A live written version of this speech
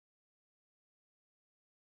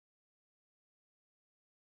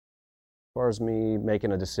far as me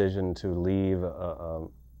making a decision to leave a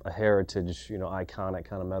heritage, iconic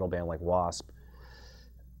kind of metal band like W.A.S.P.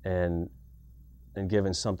 and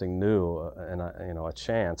giving something new a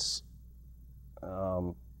chance.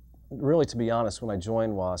 Really, to be honest, when I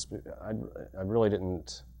joined W.A.S.P., I really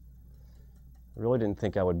didn't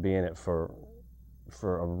think I would be in it for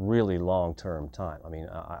a really long-term time. I mean,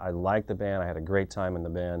 I liked the band. I had a great time in the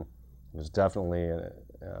band. It was definitely a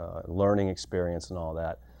learning experience and all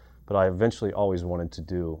that. But I eventually always wanted to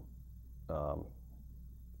do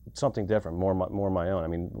something different, more my own. I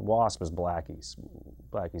mean, W.A.S.P. is Blackie's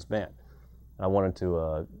band. I wanted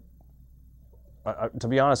to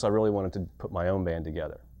be honest, I really wanted to put my own band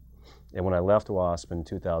together. And when I left W.A.S.P. in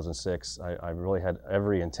 2006, I really had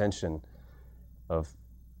every intention of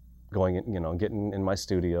going, getting in my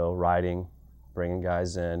studio, writing, bringing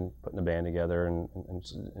guys in, putting a band together,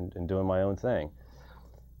 and doing my own thing.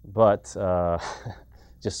 But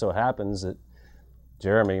just so happens that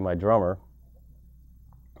Jeremy, my drummer,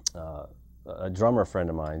 a drummer friend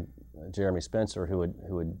of mine, Jeremy Spencer, who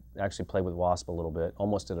had actually played with W.A.S.P. a little bit,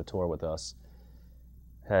 almost did a tour with us,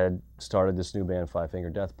 had started this new band, Five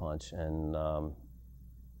Finger Death Punch, and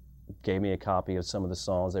gave me a copy of some of the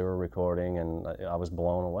songs they were recording, and I was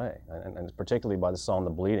blown away, and particularly by the song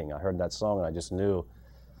 "The Bleeding." I heard that song, and I just knew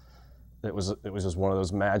it was just one of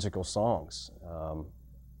those magical songs.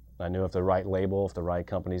 I knew if the right label, if the right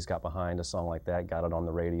companies got behind a song like that, got it on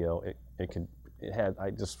the radio,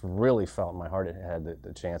 I just really felt in my heart it had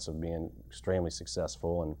the chance of being extremely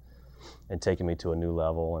successful and taking me to a new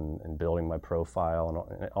level and building my profile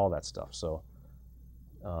and all that stuff. So,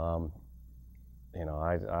 I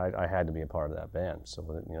had to be a part of that band. So,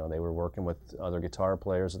 they were working with other guitar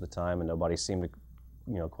players at the time, and nobody seemed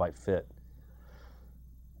to, quite fit.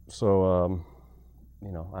 So,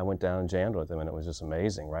 I went down and jammed with them, and it was just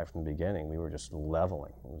amazing right from the beginning. We were just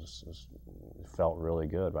leveling. It felt really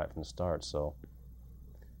good right from the start. So,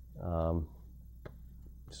 it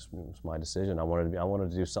was my decision. I wanted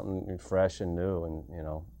to do something fresh and new, and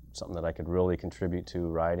something that I could really contribute to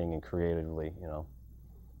writing and creatively,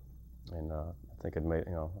 and I think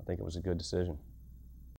it was a good decision.